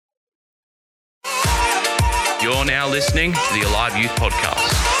You're now listening to the Alive Youth Podcast.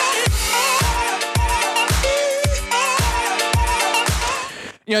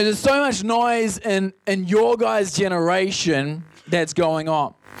 You know, there's so much noise in your guys' generation that's going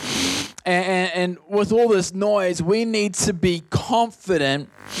on. And with all this noise, we need to be confident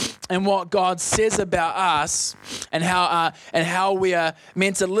in what God says about us and how we are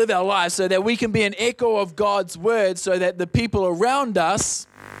meant to live our lives, so that we can be an echo of God's word, so that the people around us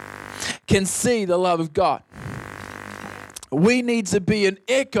can see the love of God. We need to be an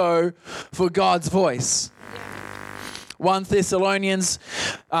echo for God's voice. 1 Thessalonians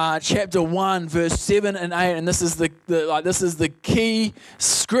chapter 1 verse 7 and 8, and this is the key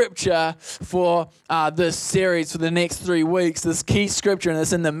scripture for this series for the next 3 weeks. This key scripture, and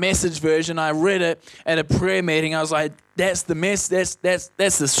it's in the Message version. I read it at a prayer meeting. I was like, that's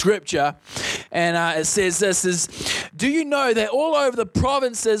the scripture. And it says this is, do you know that all over the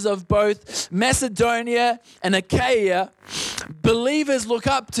provinces of both Macedonia and Achaia, believers look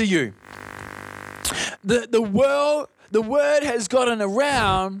up to you? The word has gotten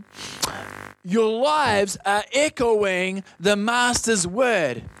around. Your lives are echoing the Master's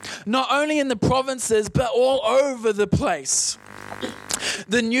word, not only in the provinces, but all over the place.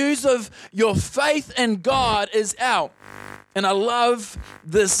 The news of your faith in God is out. And I love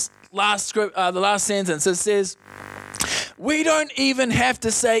this the last sentence. It says, we don't even have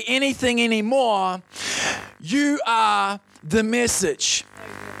to say anything anymore. You are the message.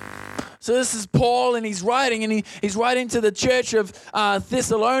 So this is Paul, and he's writing to the church of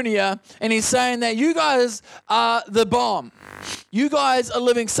Thessalonica, and he's saying that you guys are the bomb. You guys are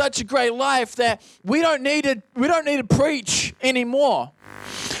living such a great life that we don't need to preach anymore.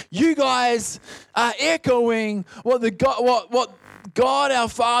 You guys are echoing what God our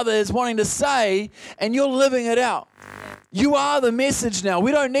Father is wanting to say, and you're living it out. You are the message now.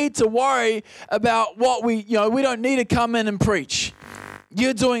 We don't need to worry about we don't need to come in and preach.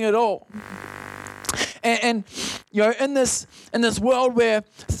 You're doing it all. And you know, in this world where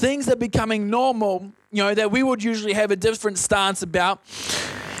things are becoming normal, you know, that we would usually have a different stance about,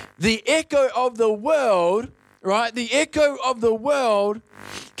 the echo of the world, right? The echo of the world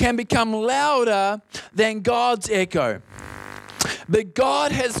can become louder than God's echo. But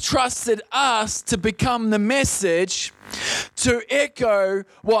God has trusted us to become the message, to echo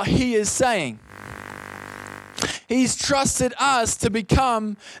what He is saying. He's trusted us to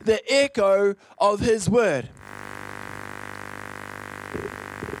become the echo of His word.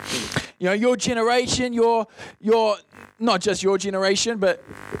 You know, your generation, your not just your generation, but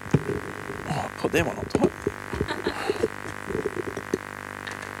put that one on top.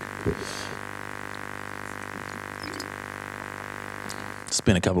 It's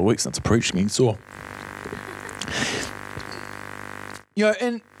been a couple of weeks since I preached, getting sore. You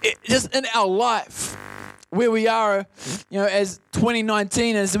know, just in our life, where we are, you know, as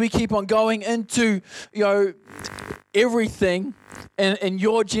 2019, as we keep on going into, you know, everything in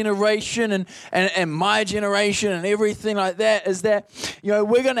your generation and my generation and everything like that, is that, you know,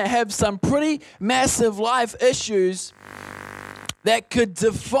 we're going to have some pretty massive life issues that could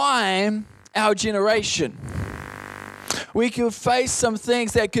define our generation. We could face some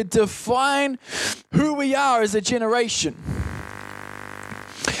things that could define who we are as a generation.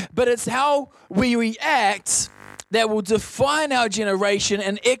 But it's how we react that will define our generation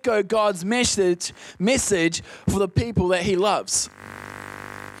and echo God's message for the people that He loves.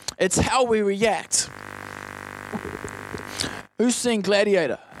 It's how we react. Who's seen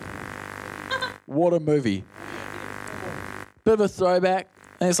Gladiator? What a movie. Bit of a throwback.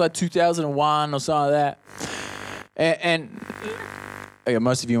 I think it's like 2001 or something like that. And yeah,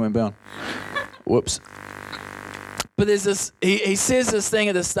 most of you went down. Whoops. But there's this, he says this thing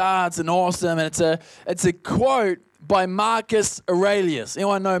at the start, it's an awesome, and it's a quote by Marcus Aurelius.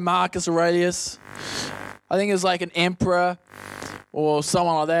 Anyone know Marcus Aurelius? I think it was like an emperor or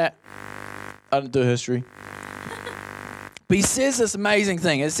someone like that. I don't do history. But he says this amazing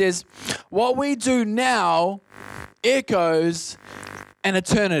thing. It says, what we do now echoes an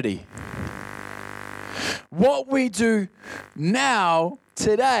eternity. What we do now,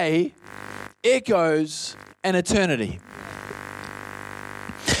 today, echoes an eternity.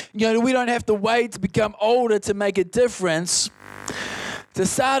 You know, we don't have to wait to become older to make a difference. To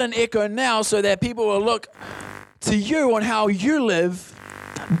start an echo now, so that people will look to you on how you live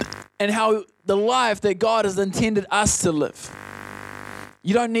and how the life that God has intended us to live.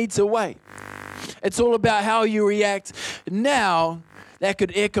 You don't need to wait. It's all about how you react now that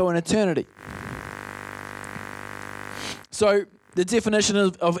could echo an eternity. So the definition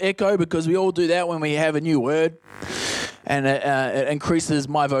of echo, because we all do that when we have a new word, and it increases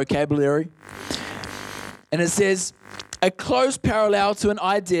my vocabulary. And it says, a close parallel to an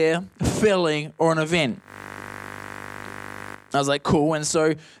idea, feeling, or an event. I was like, cool. And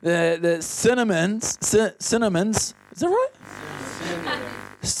so the synonyms, is that right?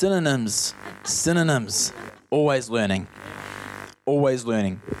 Synonyms. Always learning.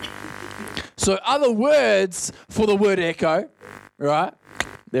 So other words for the word echo, right?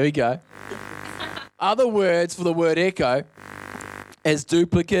 There we go. Other words for the word echo is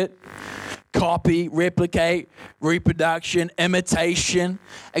duplicate, copy, replicate, reproduction, imitation,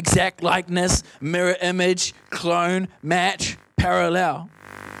 exact likeness, mirror image, clone, match, parallel.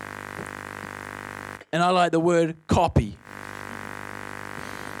 And I like the word copy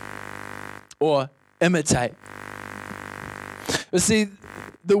or imitate. But see,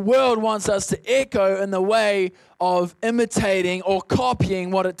 the world wants us to echo in the way of imitating or copying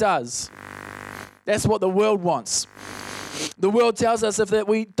what it does. That's what the world wants. The world tells us if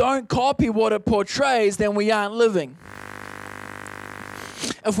we don't copy what it portrays, then we aren't living.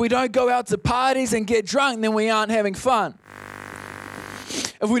 If we don't go out to parties and get drunk, then we aren't having fun.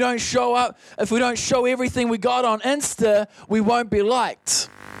 If we don't show up, if we don't show everything we got on Insta, we won't be liked.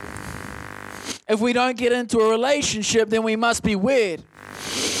 If we don't get into a relationship, then we must be weird.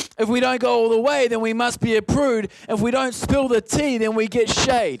 If we don't go all the way, then we must be a prude. If we don't spill the tea, then we get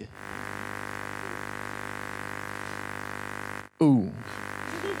shade. Ooh.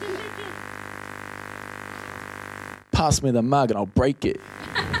 Pass me the mug and I'll break it.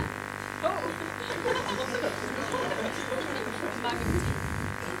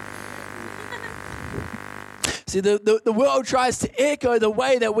 See, the world tries to echo the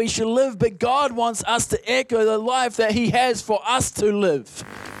way that we should live, but God wants us to echo the life that He has for us to live.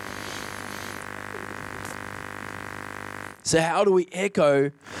 So how do we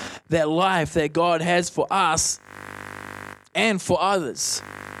echo that life that God has for us and for others?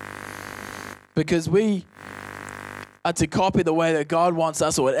 Because we are to copy the way that God wants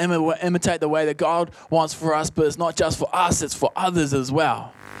us, or imitate the way that God wants for us, but it's not just for us, it's for others as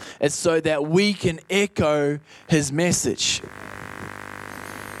well. It's so that we can echo His message.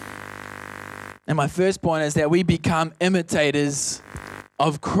 And my first point is that we become imitators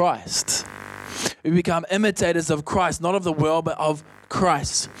of Christ. We become imitators of Christ, not of the world, but of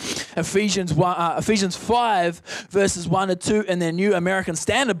Christ. Ephesians 5, verses 1 to 2 in the New American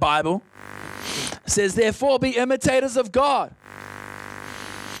Standard Bible says, therefore be imitators of God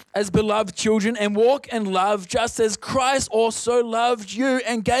as beloved children, and walk in love just as Christ also loved you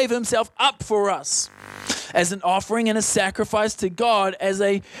and gave Himself up for us as an offering and a sacrifice to God as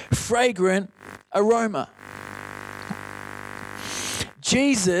a fragrant aroma.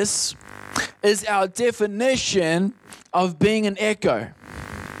 Jesus is our definition of being an echo.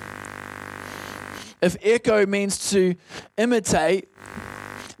 If echo means to imitate,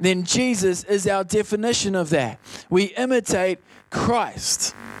 then Jesus is our definition of that. We imitate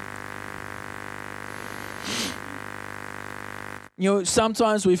Christ.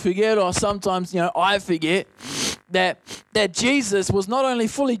 Sometimes we forget, or sometimes, I forget that Jesus was not only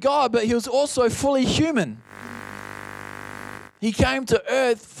fully God, but He was also fully human. He came to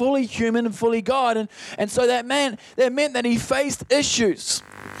earth fully human and fully God. And so that meant that He faced issues.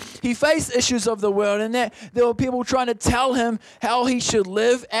 He faced issues of the world, and that there were people trying to tell Him how He should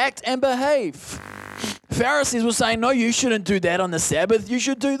live, act, and behave. Pharisees were saying, no, you shouldn't do that on the Sabbath. You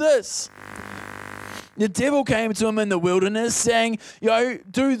should do this. The devil came to Him in the wilderness saying,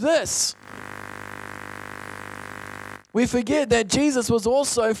 do this. We forget that Jesus was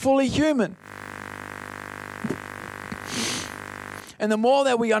also fully human. And the more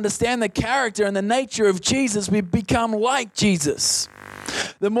that we understand the character and the nature of Jesus, we become like Jesus.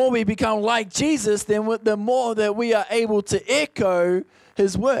 The more we become like Jesus, then the more that we are able to echo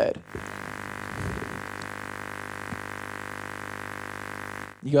His word.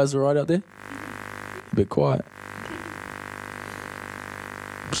 You guys all right out there? A bit quiet.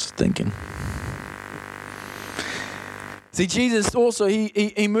 Just thinking. See, Jesus also,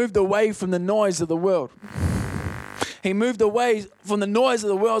 he moved away from the noise of the world. He moved away from the noise of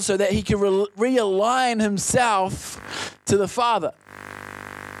the world so that He could realign Himself to the Father.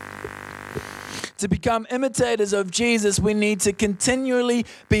 To become imitators of Jesus, we need to continually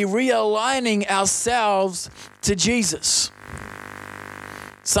be realigning ourselves to Jesus.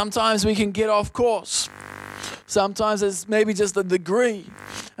 Sometimes we can get off course. Sometimes it's maybe just a degree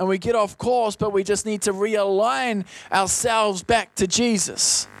and we get off course, but we just need to realign ourselves back to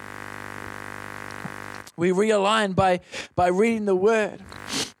Jesus. We realign by reading the Word,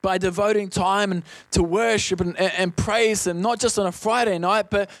 by devoting time and to worship and praise Him, not just on a Friday night,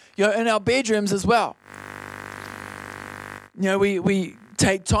 but in our bedrooms as well. We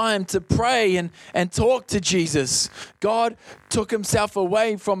take time to pray and talk to Jesus. God took himself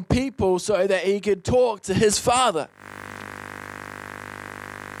away from people so that he could talk to his Father.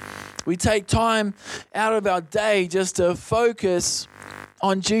 We take time out of our day just to focus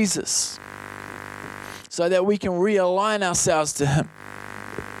on Jesus so that we can realign ourselves to him.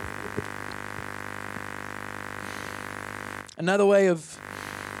 Another way of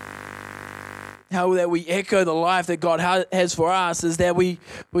how that we echo the life that God has for us is that we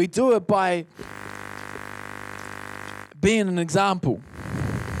do it by being an example.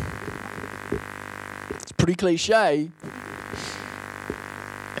 It's pretty cliche,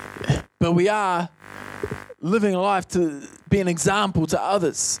 but we are living a life to be an example to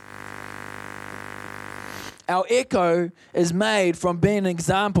others. Our echo is made from being an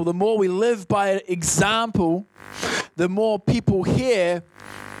example. The more we live by example, the more people hear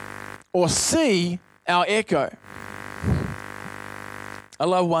or see our echo. I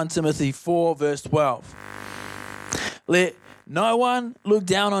love 1 Timothy 4 verse 12. Let no one look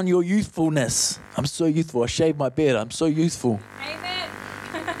down on your youthfulness. I'm so youthful. I shaved my beard. I'm so youthful. Amen.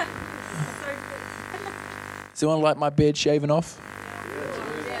 Does anyone like my beard shaven off?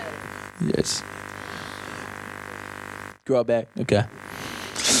 Yes. Grow it back. Okay.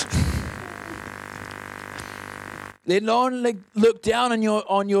 Let no one look down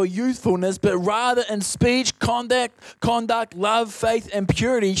on your youthfulness, but rather in speech, conduct, love, faith, and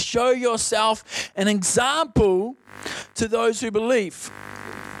purity, show yourself an example to those who believe.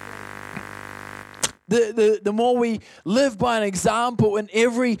 The more we live by an example in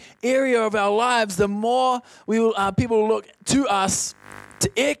every area of our lives, the more people will look to us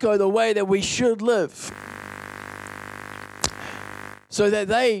to echo the way that we should live, so that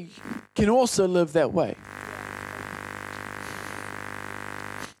they can also live that way.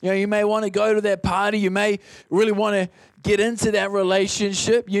 You know, you may want to go to that party. You may really want to get into that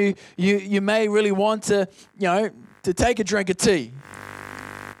relationship. You may really want to, to take a drink of tea.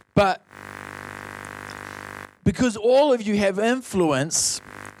 But because all of you have influence,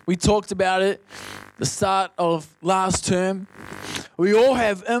 we talked about it the start of last term. We all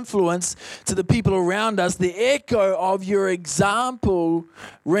have influence to the people around us. The echo of your example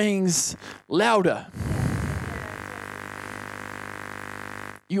rings louder.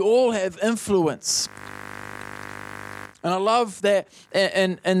 You all have influence. And I love that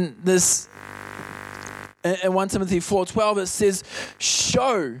in 1 Timothy 4:12 it says,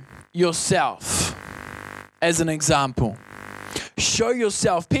 show yourself as an example. Show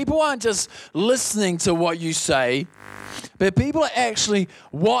yourself. People aren't just listening to what you say, but people are actually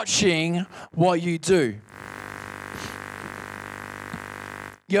watching what you do.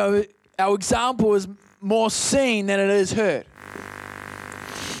 Our example is more seen than it is heard.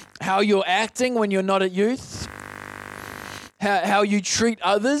 How you're acting when you're not at youth, how you treat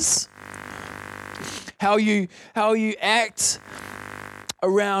others, how you act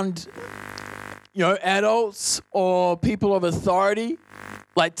around adults or people of authority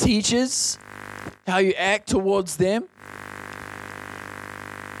like teachers, how you act towards them,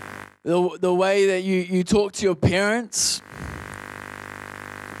 the way that you talk to your parents,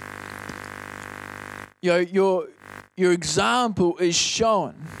 your example is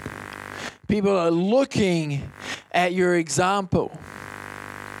shown. People are looking at your example.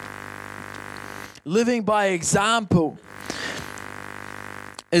 Living by example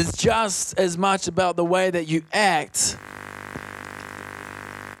is just as much about the way that you act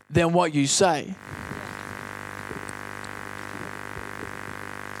than what you say.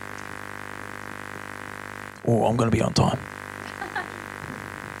 Oh, I'm going to be on time.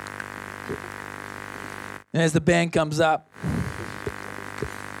 And as the band comes up,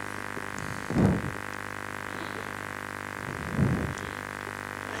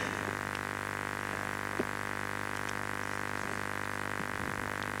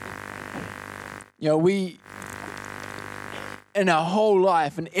 we, in our whole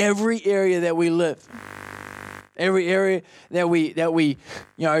life, in every area that we live, every area that we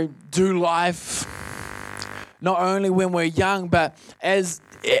do life, not only when we're young, but as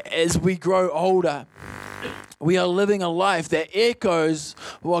we grow older, we are living a life that echoes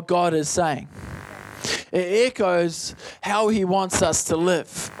what God is saying. It echoes how He wants us to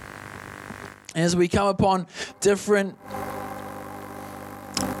live. And as we come upon different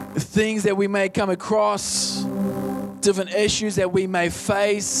things that we may come across, different issues that we may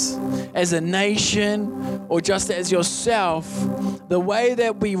face as a nation or just as yourself, the way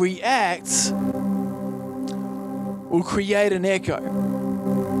that we react will create an echo.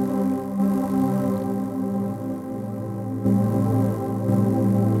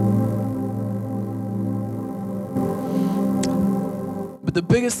 But the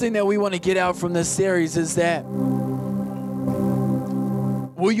biggest thing that we want to get out from this series is that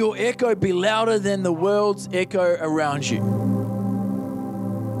will your echo be louder than the world's echo around you?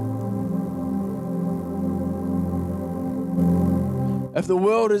 If the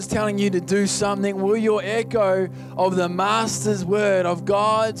world is telling you to do something, will your echo of the Master's word, of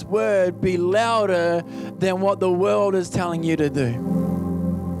God's word, be louder than what the world is telling you to do?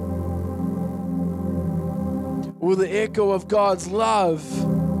 Will the echo of God's love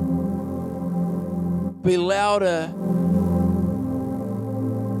be louder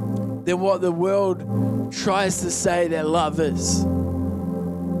than what the world tries to say that love is?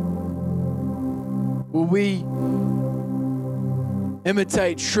 Will we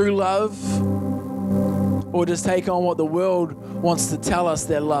imitate true love, or just take on what the world wants to tell us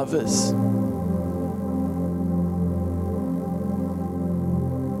that love is?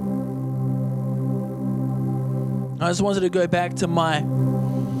 I just wanted to go back to my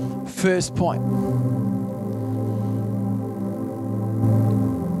first point.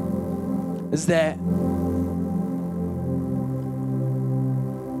 Is that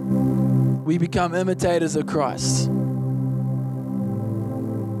we become imitators of Christ.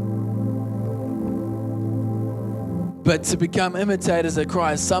 But to become imitators of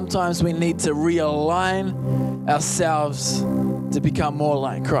Christ, sometimes we need to realign ourselves to become more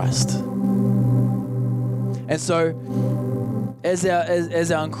like Christ. And so, as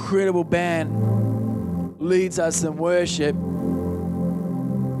our incredible band leads us in worship,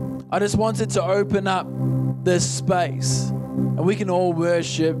 I just wanted to open up this space, and we can all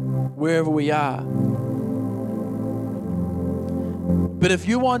worship wherever we are. But if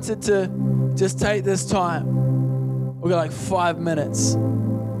you wanted to just take this time, we've got like 5 minutes,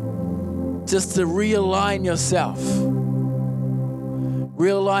 just to realign yourself.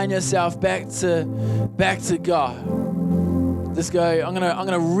 Realign yourself back to God. Just go, I'm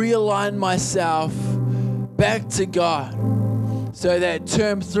gonna realign myself back to God. So that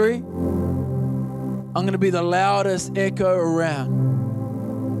term 3, I'm gonna be the loudest echo around.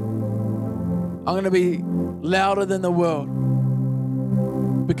 I'm gonna be louder than the world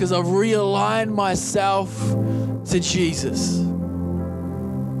because I've realigned myself to Jesus.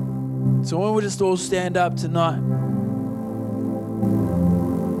 So when we just all stand up tonight,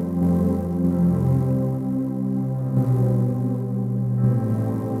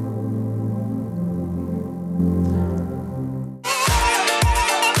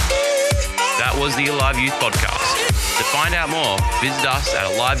 That was the Alive Youth Podcast. To find out more, visit us at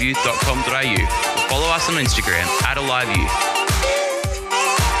aliveyouth.com.au or follow us on Instagram @AliveYouth.